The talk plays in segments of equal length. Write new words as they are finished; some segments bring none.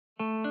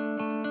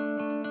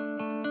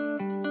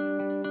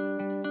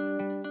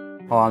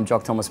Hi, I'm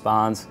Jock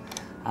Barnes.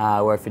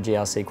 I work for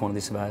GRC Quantity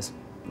Surveyors.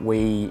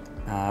 We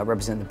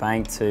represent the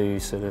bank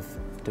to sort of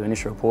do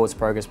initial reports,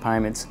 progress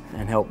payments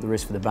and help the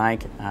risk for the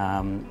bank.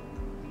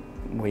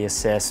 We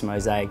assess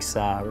Mosaic's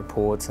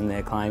reports and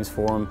their claims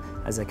for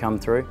them as they come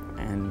through,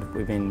 and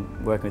we've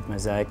been working with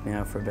Mosaic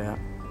now for about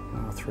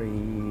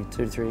 2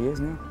 to 3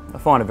 years now. I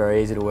find it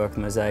very easy to work with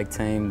the Mosaic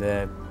team.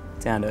 They're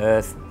down to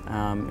earth,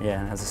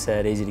 yeah, and as I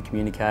said, easy to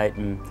communicate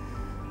and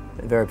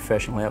a very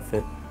professional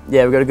outfit.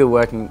 Yeah, we've got a good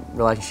working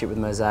relationship with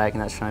Mosaic,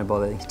 and that's shown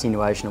by the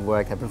continuation of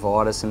work they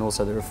provide us and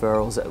also the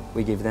referrals that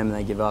we give them and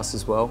they give us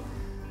as well.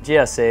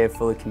 GRC are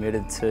fully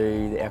committed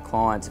to our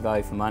clients'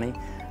 value for money,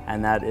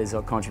 and that is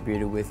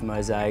contributed with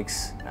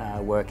Mosaic's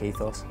work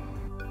ethos.